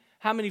 men,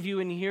 how many of you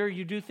in here,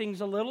 you do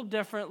things a little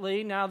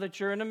differently now that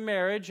you're in a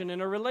marriage and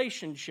in a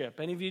relationship?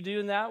 Any of you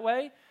doing that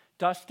way?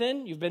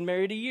 Dustin, you've been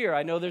married a year.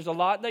 I know there's a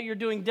lot that you're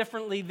doing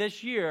differently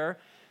this year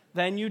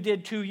than you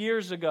did 2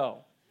 years ago.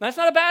 That's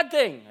not a bad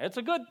thing. It's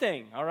a good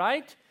thing, all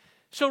right?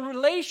 So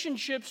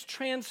relationships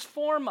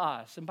transform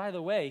us. And by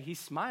the way, he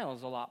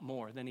smiles a lot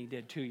more than he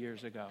did 2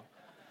 years ago.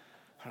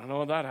 I don't know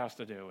what that has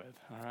to do with,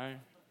 all right?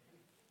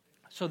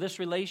 So this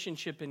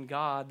relationship in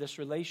God, this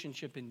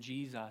relationship in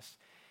Jesus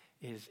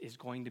is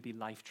going to be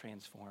life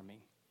transforming.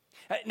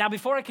 Now,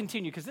 before I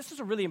continue, because this is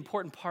a really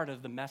important part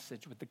of the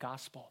message with the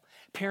gospel.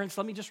 Parents,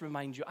 let me just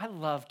remind you, I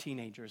love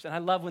teenagers, and I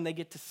love when they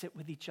get to sit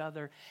with each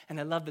other, and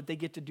I love that they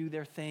get to do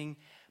their thing.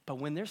 But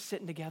when they're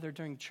sitting together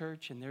during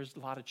church and there's a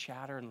lot of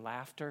chatter and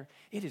laughter,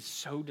 it is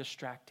so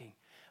distracting,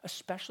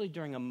 especially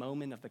during a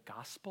moment of the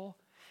gospel.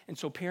 And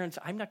so parents,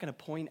 I'm not going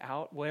to point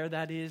out where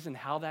that is and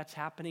how that's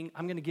happening.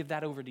 I'm going to give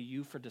that over to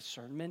you for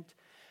discernment.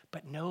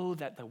 But know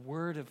that the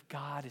Word of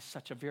God is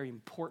such a very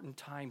important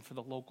time for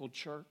the local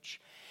church.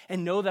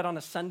 And know that on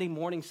a Sunday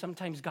morning,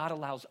 sometimes God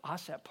allows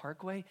us at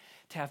Parkway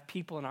to have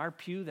people in our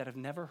pew that have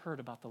never heard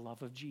about the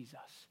love of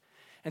Jesus.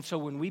 And so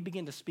when we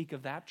begin to speak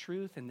of that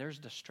truth and there's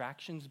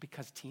distractions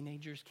because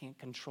teenagers can't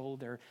control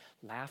their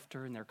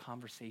laughter and their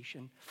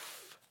conversation,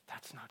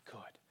 that's not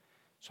good.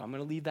 So I'm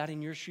going to leave that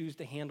in your shoes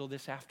to handle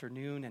this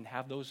afternoon and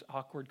have those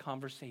awkward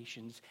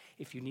conversations.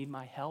 If you need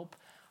my help,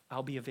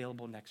 I'll be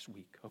available next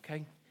week,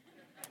 okay?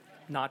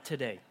 Not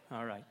today.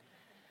 All right.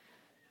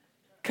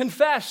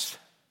 Confess.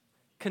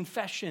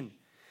 Confession.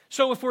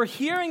 So if we're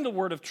hearing the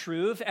word of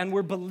truth and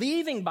we're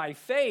believing by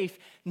faith,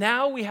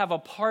 now we have a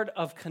part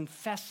of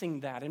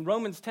confessing that. And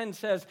Romans 10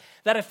 says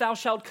that if thou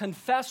shalt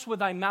confess with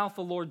thy mouth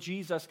the Lord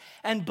Jesus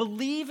and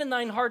believe in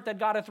thine heart that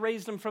God hath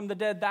raised him from the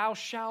dead, thou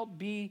shalt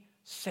be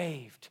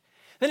saved.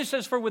 Then it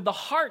says, for with the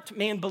heart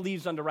man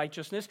believes unto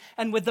righteousness,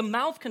 and with the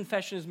mouth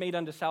confession is made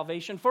unto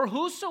salvation. For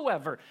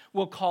whosoever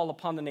will call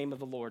upon the name of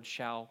the Lord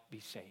shall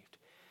be saved.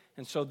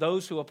 And so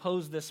those who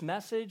oppose this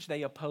message,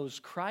 they oppose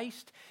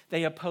Christ,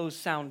 they oppose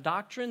sound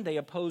doctrine, they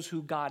oppose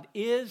who God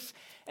is,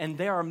 and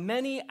there are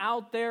many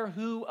out there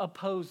who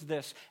oppose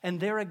this, and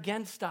they're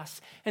against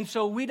us. And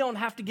so we don't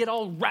have to get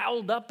all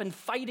riled up and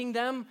fighting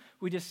them.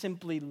 We just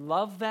simply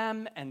love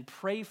them and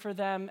pray for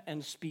them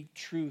and speak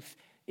truth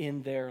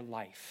in their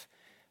life.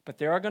 But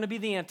there are going to be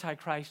the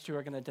Antichrists who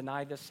are going to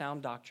deny this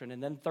sound doctrine.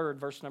 And then third,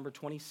 verse number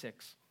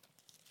 26,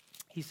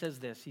 he says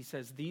this, he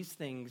says, these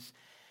things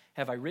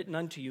have I written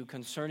unto you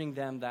concerning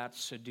them that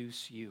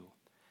seduce you.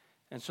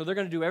 And so they're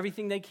going to do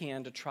everything they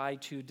can to try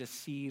to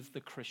deceive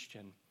the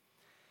Christian.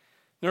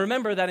 Now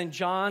remember that in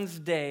John's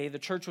day, the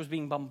church was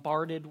being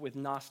bombarded with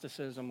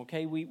Gnosticism,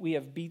 okay? We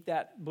have beat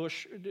that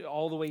bush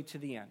all the way to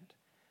the end.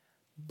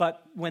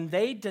 But when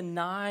they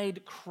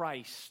denied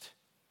Christ,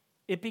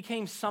 it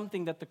became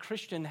something that the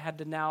Christian had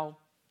to now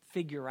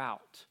figure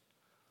out.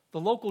 The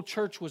local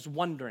church was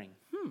wondering,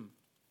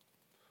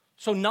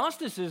 so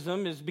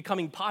Gnosticism is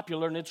becoming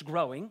popular and it's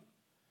growing.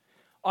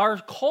 Our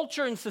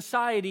culture and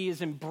society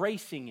is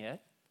embracing it.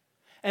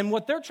 And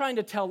what they're trying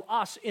to tell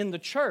us in the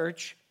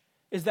church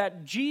is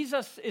that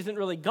Jesus isn't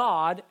really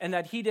God and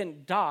that he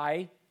didn't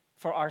die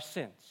for our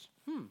sins.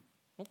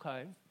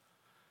 Okay.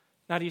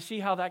 Now, do you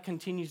see how that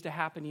continues to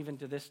happen even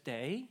to this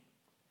day?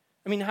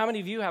 I mean, how many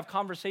of you have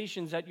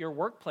conversations at your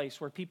workplace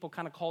where people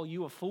kind of call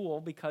you a fool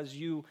because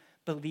you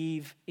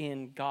believe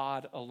in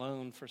God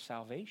alone for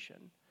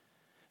salvation?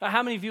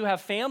 How many of you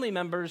have family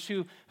members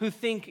who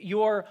think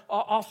you're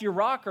off your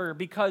rocker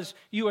because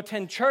you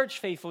attend church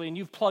faithfully and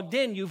you've plugged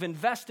in, you've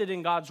invested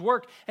in God's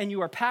work, and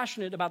you are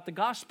passionate about the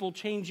gospel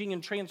changing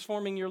and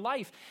transforming your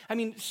life? I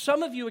mean,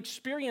 some of you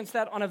experience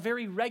that on a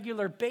very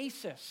regular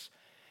basis.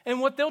 And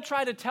what they'll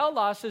try to tell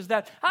us is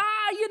that,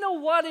 you know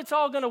what, it's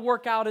all going to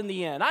work out in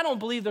the end. I don't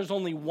believe there's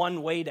only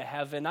one way to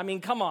heaven. I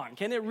mean, come on,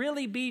 can it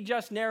really be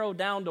just narrowed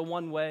down to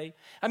one way?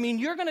 I mean,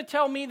 you're going to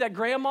tell me that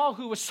grandma,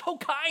 who was so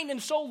kind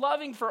and so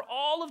loving for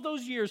all of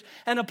those years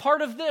and a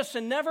part of this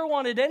and never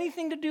wanted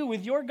anything to do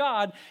with your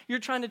God, you're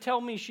trying to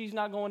tell me she's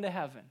not going to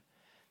heaven.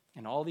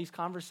 And all these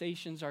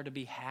conversations are to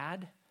be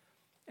had,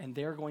 and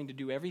they're going to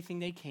do everything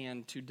they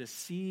can to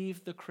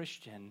deceive the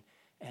Christian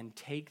and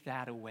take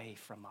that away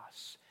from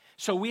us.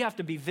 So we have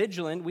to be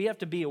vigilant. We have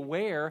to be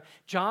aware.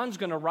 John's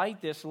going to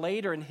write this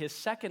later in his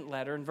second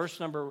letter, in verse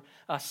number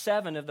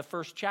 7 of the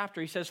first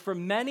chapter. He says, for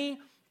many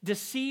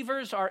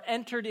deceivers are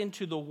entered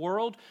into the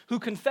world who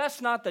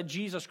confess not that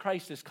Jesus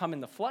Christ is come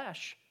in the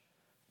flesh.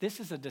 This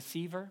is a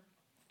deceiver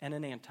and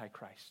an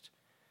antichrist.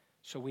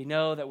 So we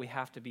know that we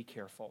have to be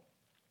careful.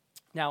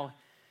 Now,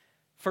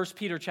 1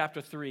 Peter chapter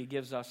 3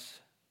 gives us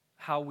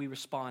how we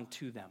respond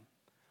to them.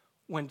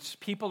 When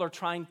people are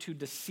trying to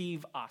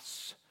deceive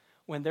us,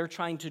 when they're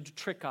trying to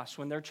trick us,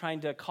 when they're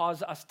trying to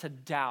cause us to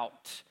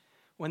doubt,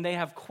 when they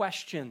have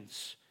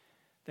questions,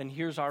 then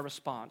here's our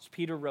response.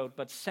 Peter wrote,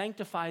 but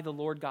sanctify the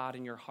Lord God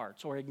in your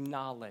hearts, or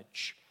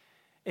acknowledge.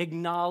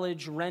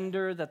 Acknowledge,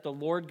 render that the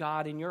Lord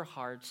God in your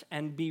hearts,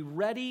 and be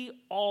ready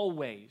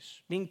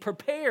always, being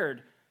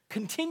prepared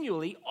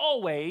continually,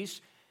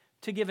 always,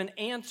 to give an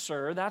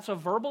answer. That's a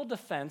verbal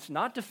defense,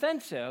 not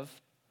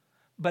defensive,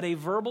 but a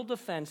verbal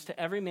defense to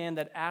every man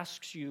that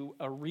asks you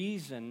a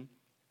reason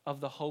of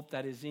the hope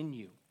that is in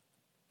you.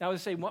 Now, I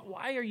would say,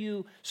 why are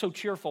you so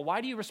cheerful?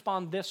 Why do you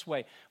respond this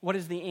way? What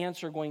is the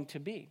answer going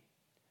to be?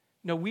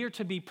 No, we are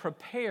to be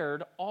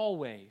prepared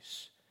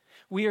always.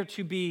 we are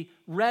to be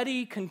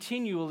ready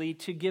continually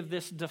to give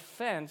this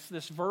defense,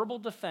 this verbal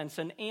defense,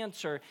 an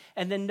answer.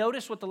 And then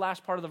notice what the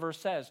last part of the verse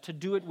says, to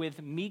do it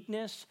with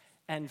meekness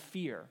and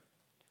fear.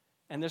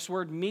 And this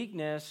word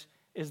meekness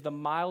is the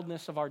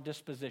mildness of our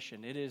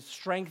disposition. It is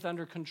strength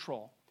under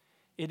control.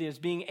 It is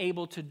being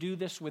able to do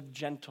this with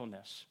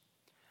gentleness.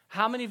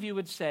 How many of you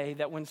would say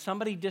that when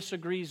somebody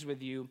disagrees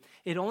with you,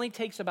 it only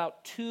takes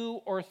about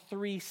 2 or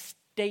 3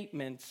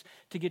 statements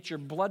to get your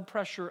blood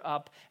pressure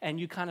up and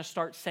you kind of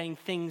start saying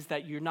things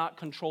that you're not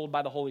controlled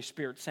by the Holy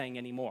Spirit saying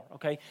anymore,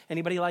 okay?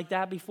 Anybody like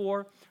that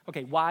before?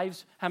 Okay,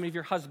 wives, how many of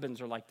your husbands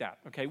are like that,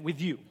 okay,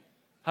 with you?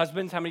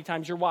 Husbands, how many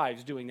times your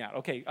wives doing that?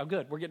 Okay, oh,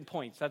 good, we're getting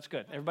points, that's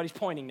good. Everybody's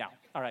pointing now.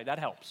 All right, that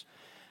helps.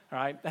 All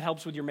right, that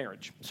helps with your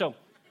marriage. So,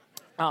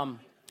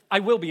 I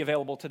will be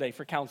available today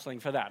for counseling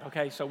for that,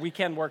 okay? So we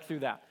can work through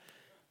that.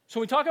 So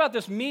when we talk about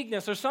this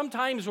meekness, there's some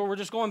times where we're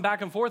just going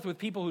back and forth with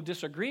people who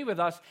disagree with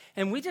us,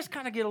 and we just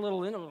kind of get a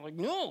little into it, like,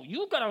 no,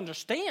 you've got to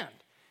understand.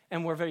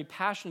 And we're very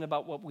passionate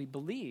about what we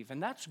believe,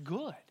 and that's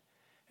good,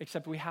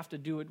 except we have to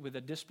do it with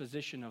a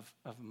disposition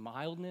of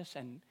mildness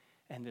and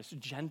this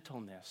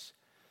gentleness.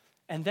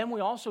 And then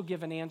we also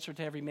give an answer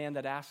to every man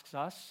that asks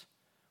us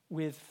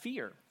with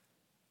fear.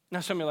 Now,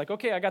 some of you are like,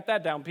 okay, I got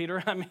that down,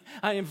 Peter.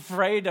 I am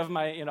afraid of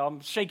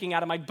I'm shaking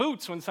out of my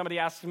boots when somebody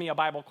asks me a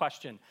Bible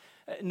question.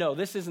 No,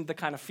 this isn't the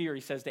kind of fear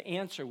he says to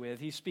answer with.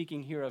 He's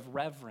speaking here of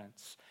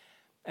reverence.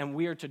 And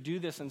we are to do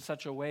this in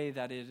such a way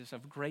that it is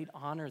of great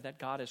honor that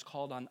God has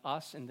called on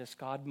us in this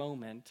God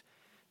moment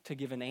to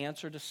give an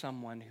answer to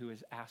someone who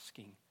is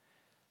asking.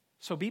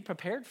 So be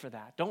prepared for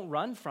that. Don't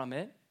run from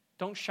it.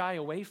 Don't shy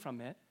away from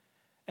it.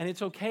 And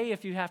it's okay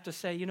if you have to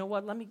say, you know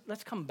what,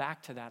 let's come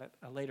back to that at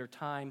a later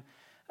time.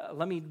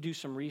 Let me do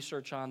some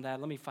research on that.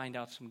 Let me find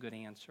out some good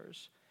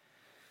answers.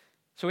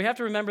 So we have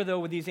to remember, though,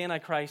 with these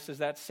antichrists is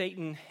that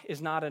Satan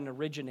is not an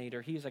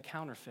originator. He's a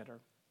counterfeiter.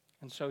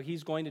 And so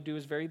he's going to do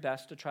his very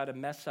best to try to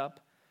mess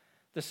up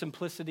the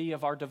simplicity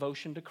of our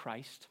devotion to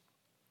Christ.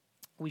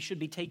 We should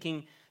be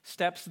taking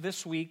steps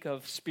this week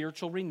of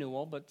spiritual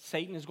renewal, but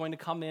Satan is going to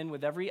come in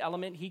with every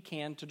element he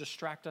can to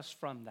distract us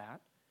from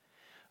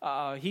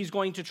that. He's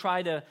going to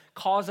try to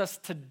cause us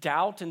to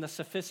doubt in the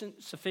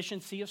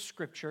sufficiency of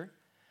Scripture.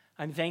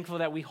 I'm thankful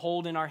that we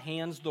hold in our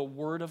hands the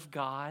Word of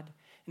God,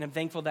 and I'm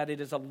thankful that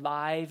it is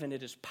alive and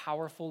it is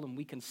powerful and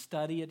we can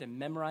study it and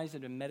memorize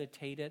it and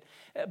meditate it.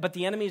 But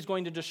the enemy is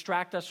going to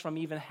distract us from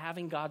even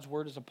having God's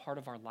Word as a part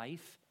of our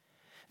life.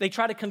 They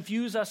try to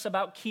confuse us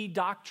about key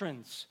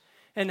doctrines.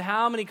 And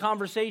how many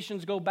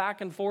conversations go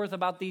back and forth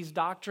about these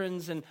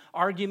doctrines, and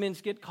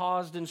arguments get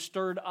caused and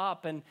stirred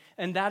up.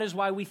 And that is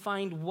why we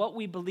find what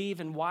we believe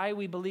and why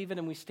we believe it,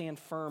 and we stand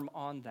firm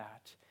on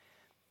that.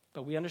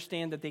 But we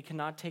understand that they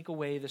cannot take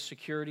away the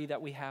security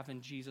that we have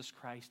in Jesus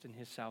Christ and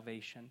his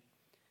salvation.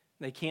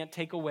 They can't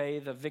take away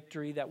the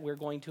victory that we're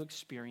going to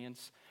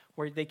experience,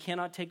 where they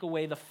cannot take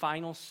away the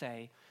final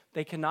say.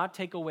 They cannot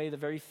take away the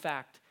very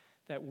fact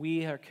that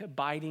we are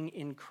abiding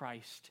in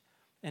Christ.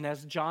 And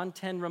as John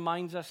 10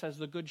 reminds us, as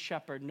the good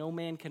shepherd, no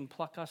man can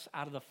pluck us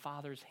out of the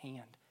Father's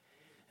hand.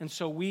 And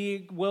so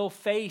we will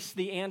face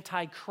the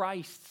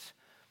antichrists.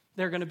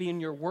 They're going to be in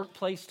your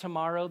workplace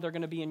tomorrow. They're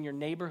going to be in your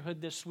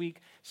neighborhood this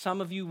week. Some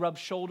of you rub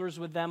shoulders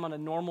with them on a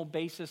normal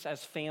basis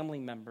as family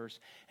members.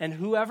 And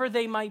whoever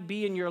they might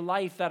be in your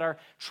life that are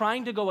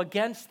trying to go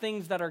against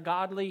things that are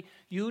godly,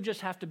 you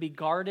just have to be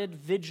guarded,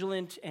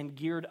 vigilant, and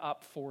geared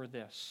up for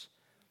this.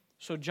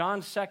 So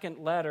John's second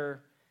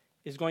letter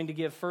is going to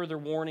give further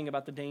warning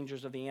about the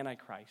dangers of the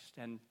Antichrist.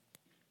 And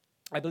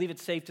I believe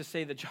it's safe to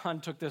say that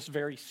John took this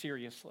very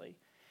seriously.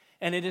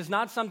 And it is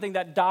not something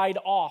that died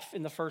off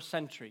in the first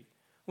century.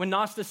 When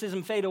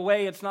Gnosticism faded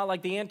away, it's not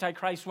like the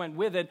Antichrist went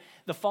with it.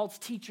 The false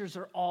teachers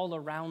are all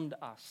around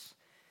us.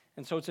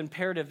 And so it's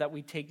imperative that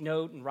we take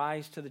note and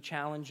rise to the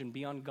challenge and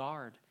be on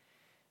guard.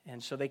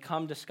 And so they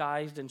come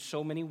disguised in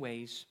so many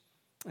ways.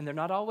 And they're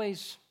not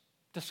always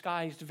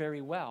disguised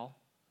very well.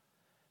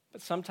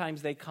 But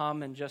sometimes they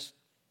come and just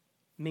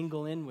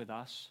mingle in with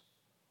us.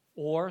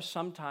 Or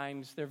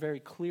sometimes they're very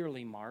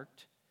clearly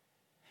marked.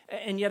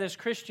 And yet as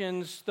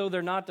Christians, though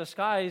they're not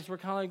disguised, we're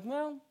kind of like,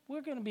 well,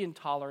 we're going to be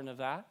intolerant of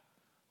that.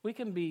 We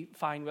can be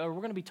fine, or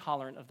we're going to be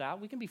tolerant of that.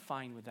 We can be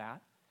fine with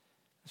that.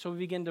 So we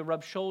begin to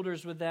rub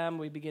shoulders with them.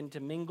 We begin to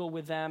mingle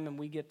with them, and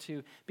we get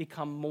to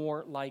become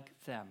more like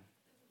them.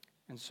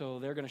 And so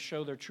they're going to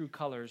show their true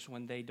colors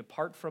when they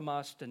depart from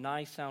us,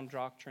 deny sound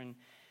doctrine,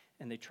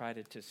 and they try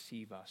to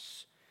deceive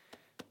us.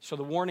 So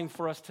the warning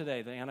for us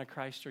today, the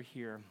Antichrists are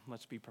here.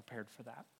 Let's be prepared for that.